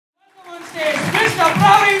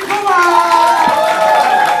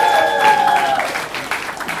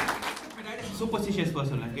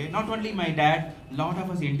person, okay? Not only my dad, lot of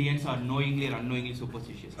us Indians are knowingly or unknowingly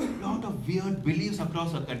superstitious. Lot of weird beliefs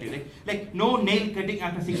across our country. Like no nail cutting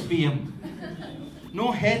after 6 p.m.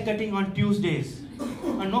 No hair cutting on Tuesdays.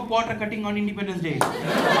 And no quarter cutting on Independence Day.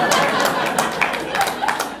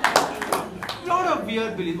 Lot of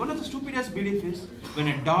weird beliefs. One of the stupidest beliefs is when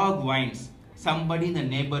a dog whines, somebody in the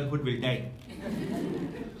neighborhood will die.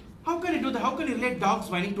 How can you do that? How can you relate dogs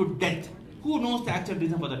whining to death? Who knows the actual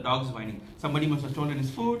reason for the dogs whining? Somebody must have stolen his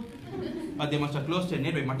food, or they must have closed a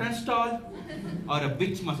nearby mutton stall, or a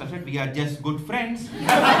bitch must have said, we are just good friends.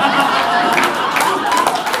 How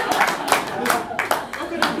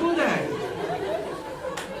can you do that?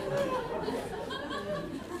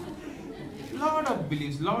 Lot of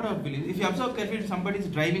beliefs, lot of beliefs. If you observe carefully, somebody is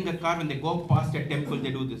driving a car, when they go past a temple,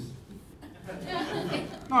 they do this.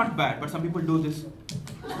 Not bad, but some people do this.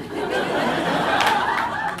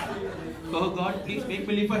 Oh God, please make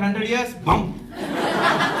me live for 100 years. Bum!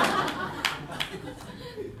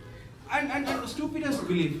 and the stupidest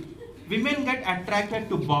belief. Women get attracted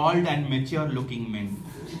to bald and mature looking men.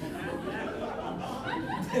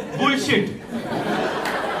 Bullshit!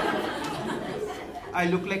 I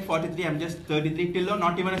look like 43, I'm just 33. Till now,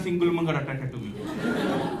 not even a single woman got attracted to me.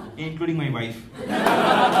 Including my wife.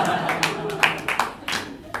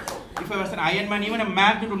 If I was an Iron Man, even a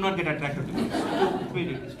magnet would not get attracted to me.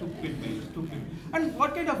 Stupid. And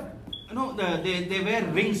what kind of, they wear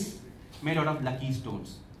rings made out of lucky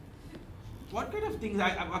stones. What kind of things?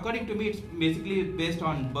 According to me, it's basically based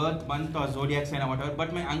on birth, month, or zodiac sign or whatever.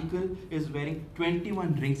 But my uncle is wearing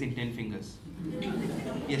 21 rings in 10 fingers.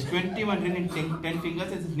 Yes, 21 rings in 10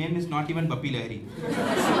 fingers. His name is not even Bapi Lahiri.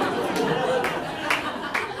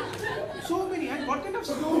 So many. And what kind of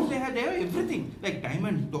stones they have? They have everything. Like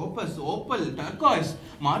diamond, topaz, opal, turquoise,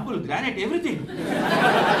 marble, granite, everything.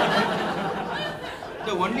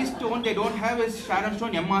 The only stone they don't have is Sharon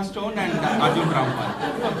stone, Yamma stone, and Arjun Rampal.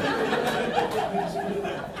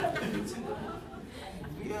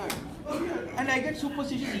 Weird. And I get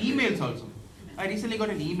superstitious emails also. I recently got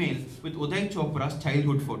an email with Uday Chopra's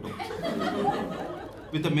childhood photo.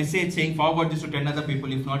 With a message saying, forward this to 10 other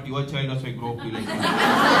people, if not your child also I grow up to like that.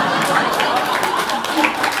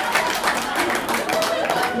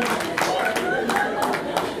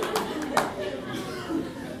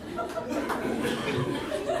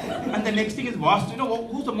 And the next thing is Vastu. You know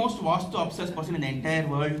who's the most Vastu obsessed person in the entire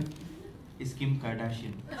world? Is Kim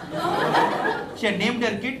Kardashian. She had named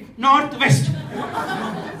her kid Northwest.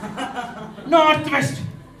 Northwest.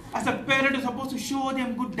 As a parent, you're supposed to show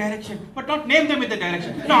them good direction, but not name them with the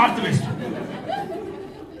direction. Northwest.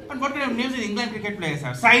 And what kind of names in England cricket players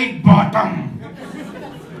have? Side bottom.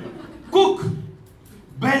 Cook.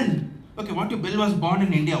 Bell. Okay, what if Bell was born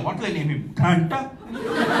in India? What will I name him? Ghanta?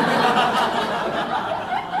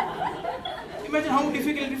 Imagine how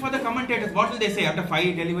difficult it will be for the commentators. What will they say? After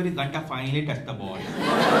 5 deliveries, Ghanta finally touched the ball.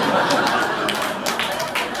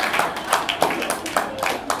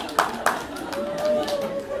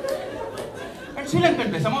 And Sri Lankan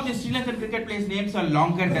players. Some of these Sri Lankan cricket players' names are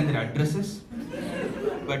longer than their addresses.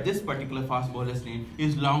 But this particular fast bowler's name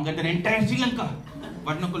is longer than entire Sri Lanka.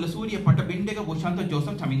 Varnakulla Surya Pata Bindega Bushanta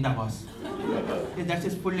Joseph Chamindavas. Okay, that's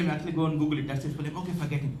his full name. Actually, go and Google it. That's his full name. Okay,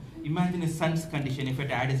 forget him. Imagine his son's condition if it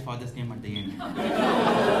add his father's name at the end.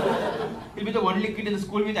 He'll be the only kid in the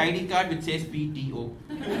school with ID card which says PTO.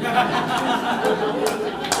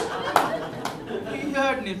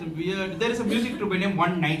 Weird. There is a music troupe named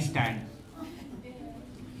One Night Stand.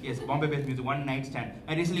 Yes, Bombay-based music, One Night Stand.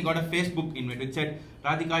 I recently got a Facebook invite which said,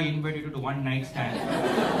 Radhika, I invited you to One Night Stand.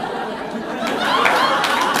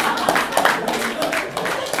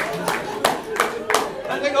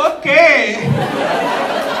 I was like, okay.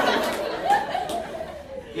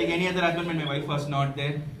 Like any other husband, when my wife was not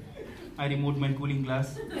there, I removed my cooling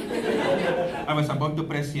glass. I was about to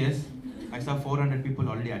press yes. I saw 400 people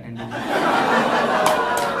already attending.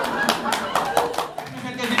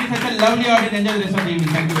 Such a lovely audience. Enjoy the rest of the evening.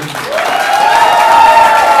 Thank you very much.